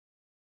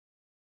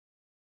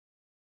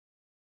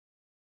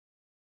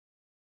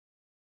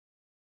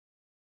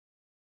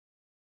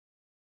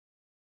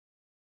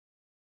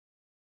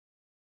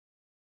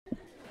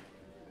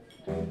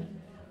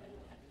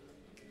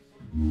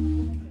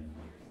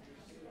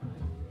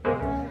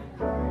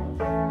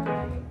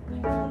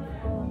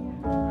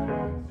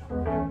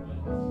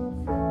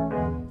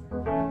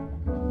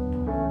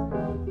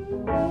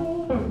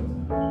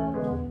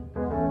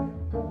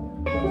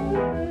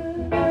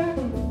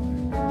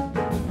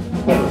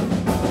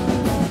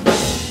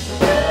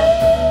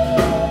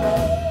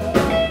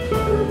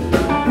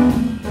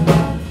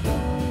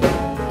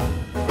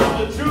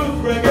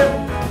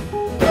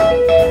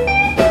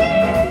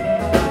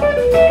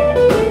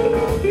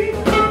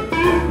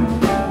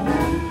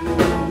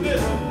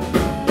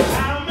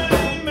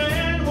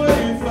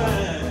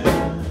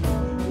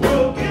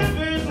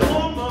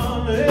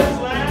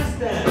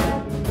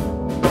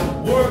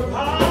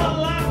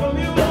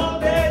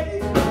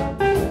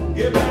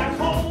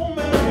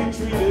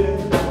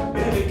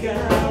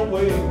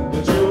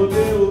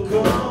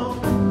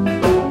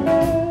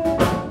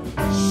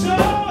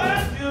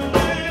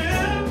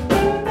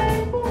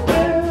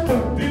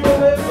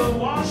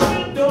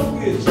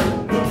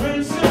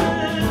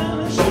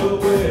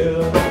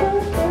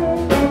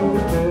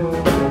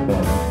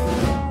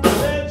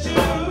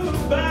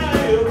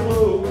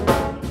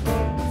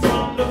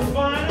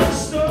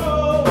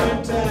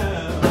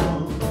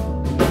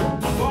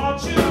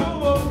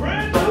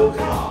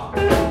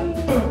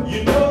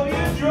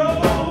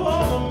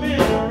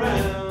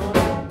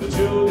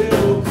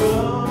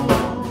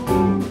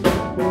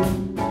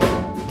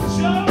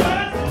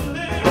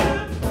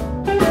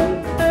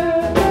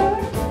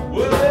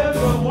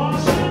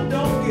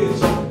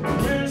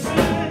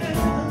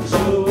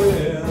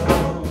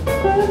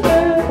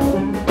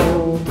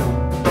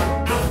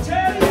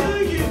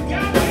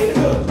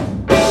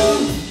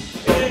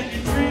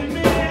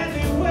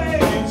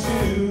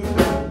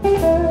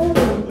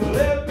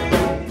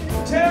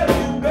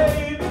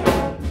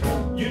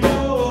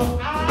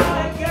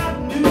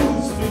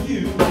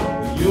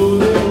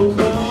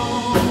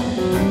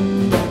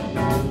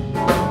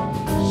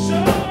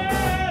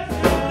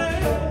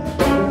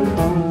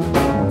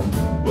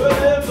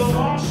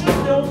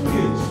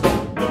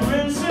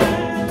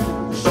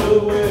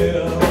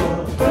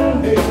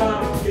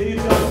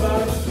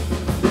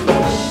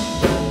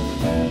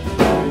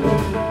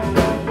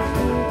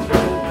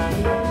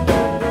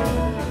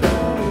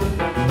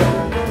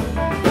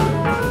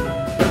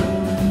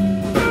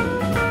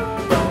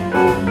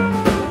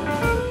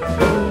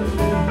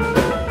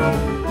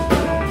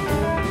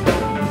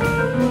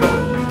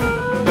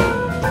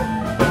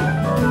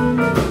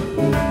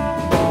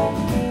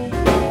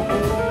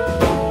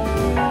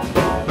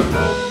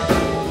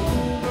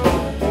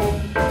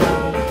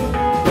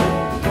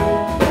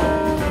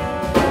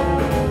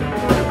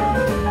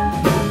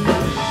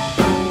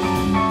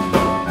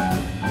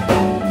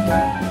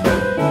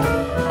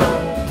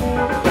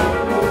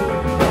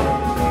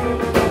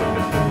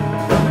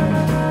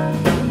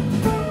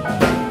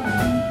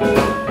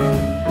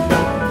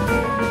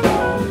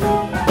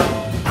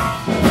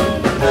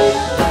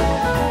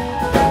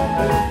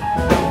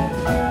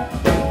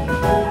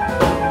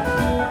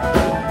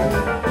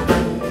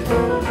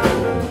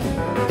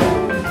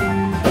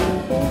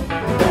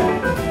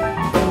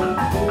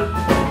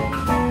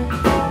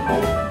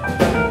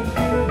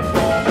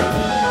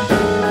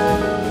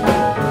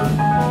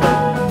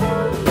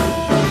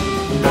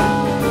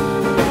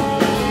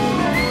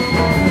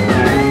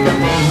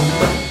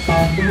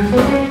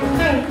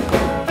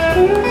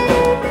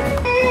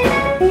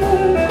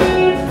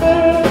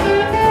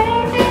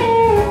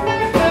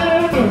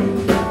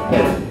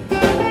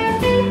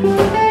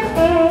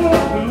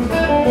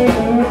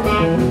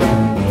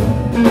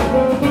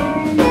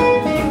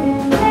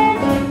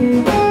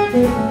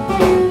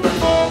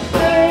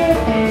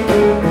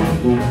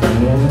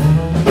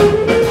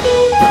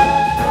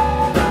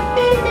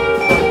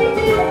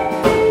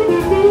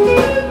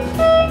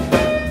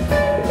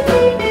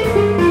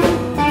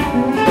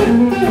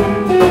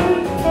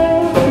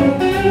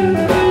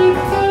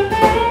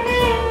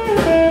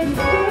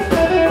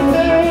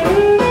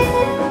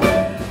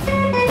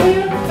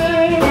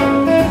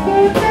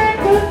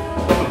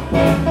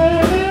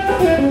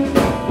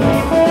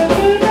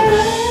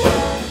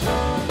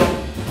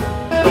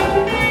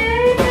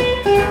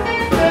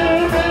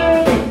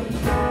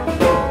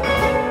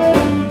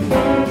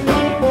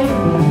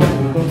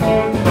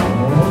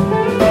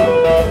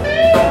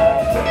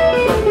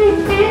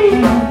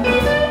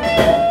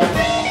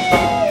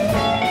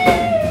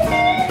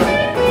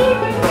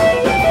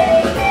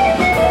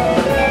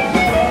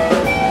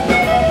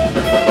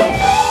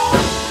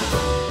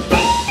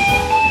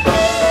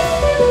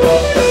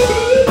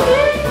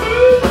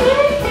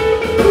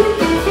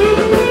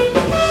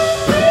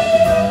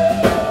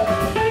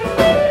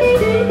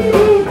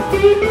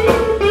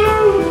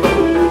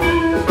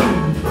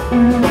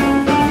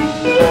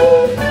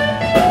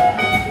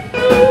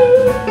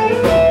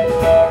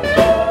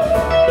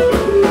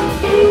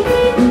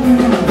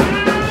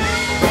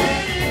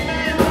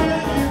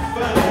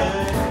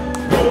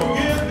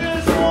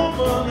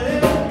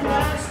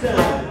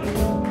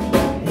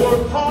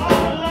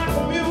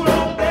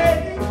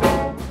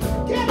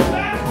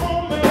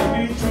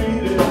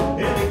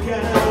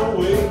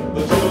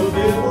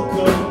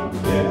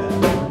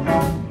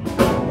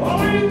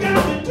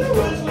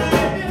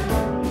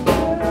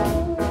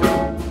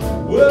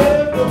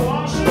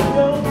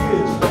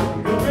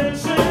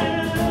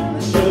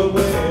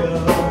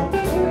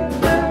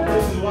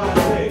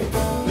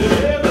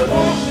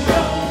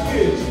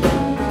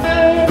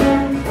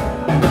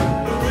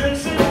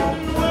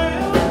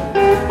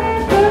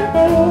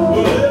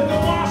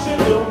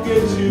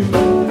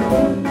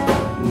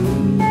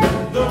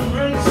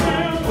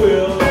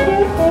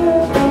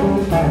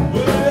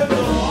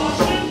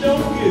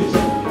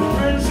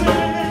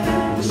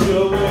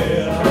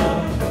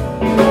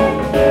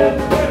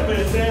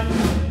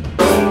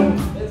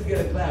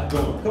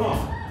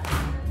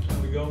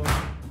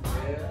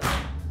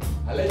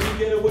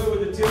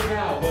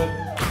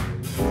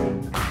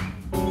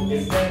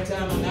It's that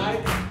time of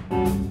night.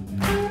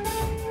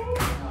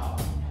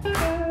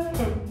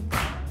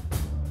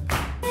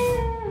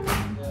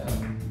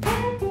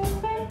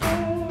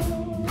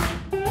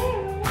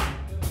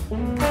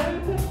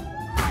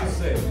 You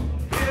say,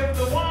 if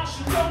the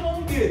washing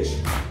don't get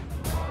you,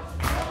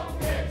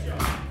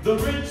 the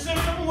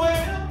rinsing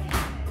will.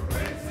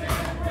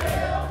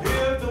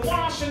 If the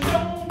washing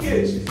don't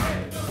get you,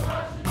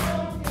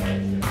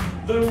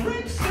 the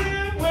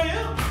rinsing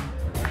will.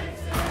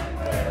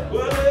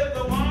 Well, if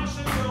the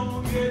washing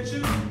don't get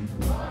you,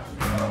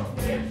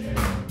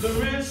 the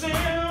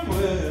rinsing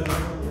will.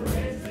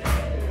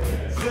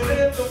 Said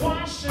if the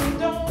washing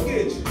don't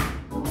get you,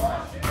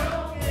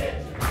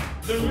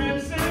 the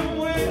rinsing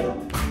will.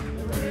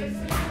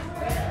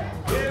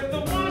 If the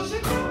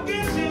washing don't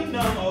get you,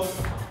 no.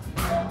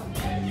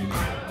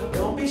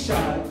 Don't be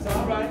shy, it's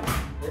all right.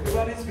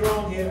 Everybody's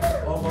grown here,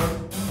 almost.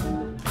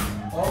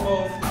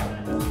 Almost.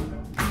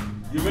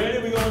 You ready?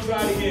 We're gonna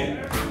try it again.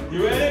 You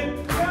ready?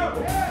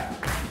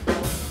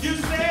 You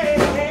say,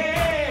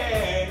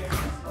 hey,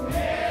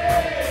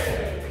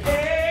 hey,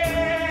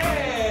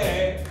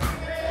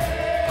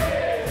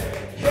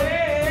 hey,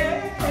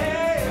 hey,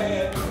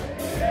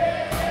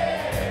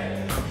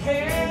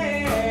 hey,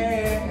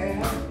 hey.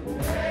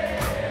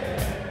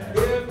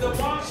 If the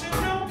washing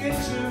don't get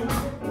you,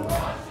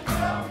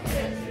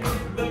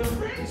 the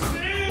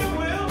rinsing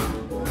will.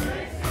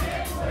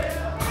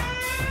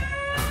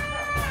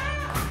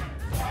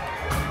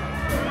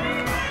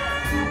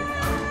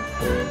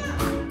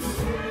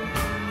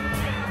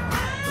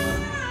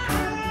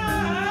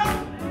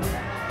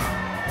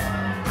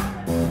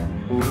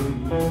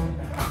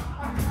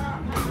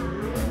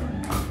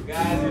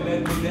 Guys, you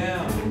let me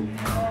down.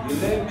 You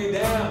let me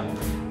down.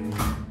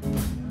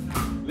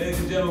 Ladies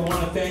and gentlemen, I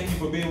want to thank you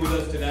for being with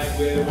us tonight.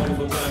 We had a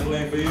wonderful time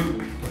playing for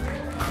you.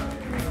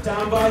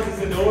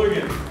 Vaitsas in the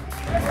organ.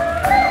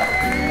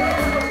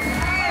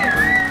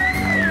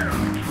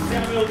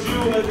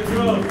 Jewell as the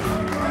drum.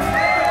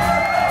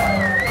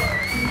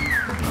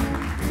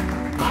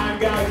 I'm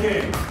God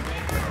King.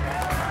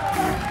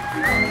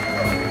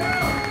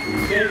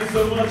 Thank you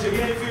so much.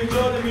 Again, if you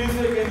enjoy the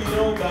music, and you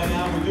know by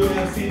now, we do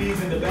have CDs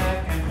in the back,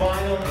 and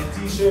vinyl, and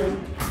t-shirts.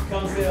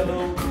 Come say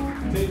hello.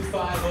 Pick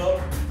 5 up.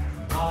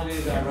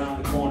 Holidays are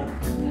around the corner.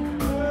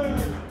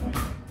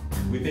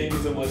 We thank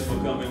you so much for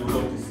coming. We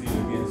hope to see you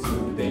again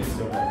soon. Thank you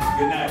so much.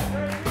 Good night.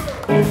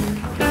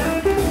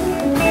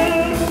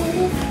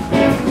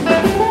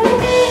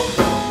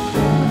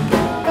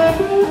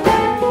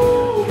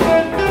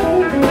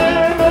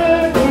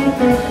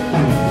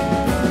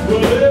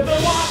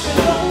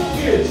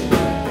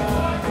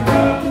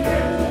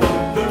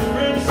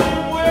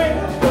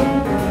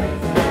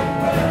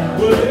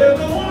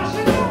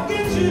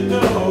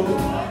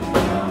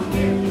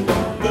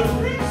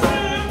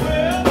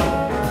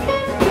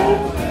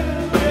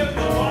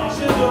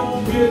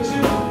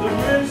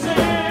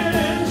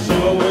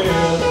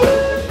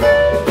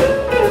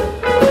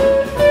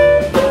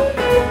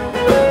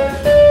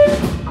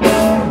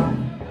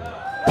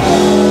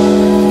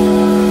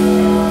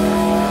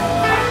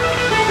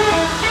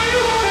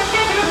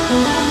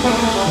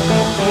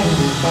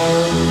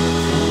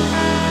 Thank you.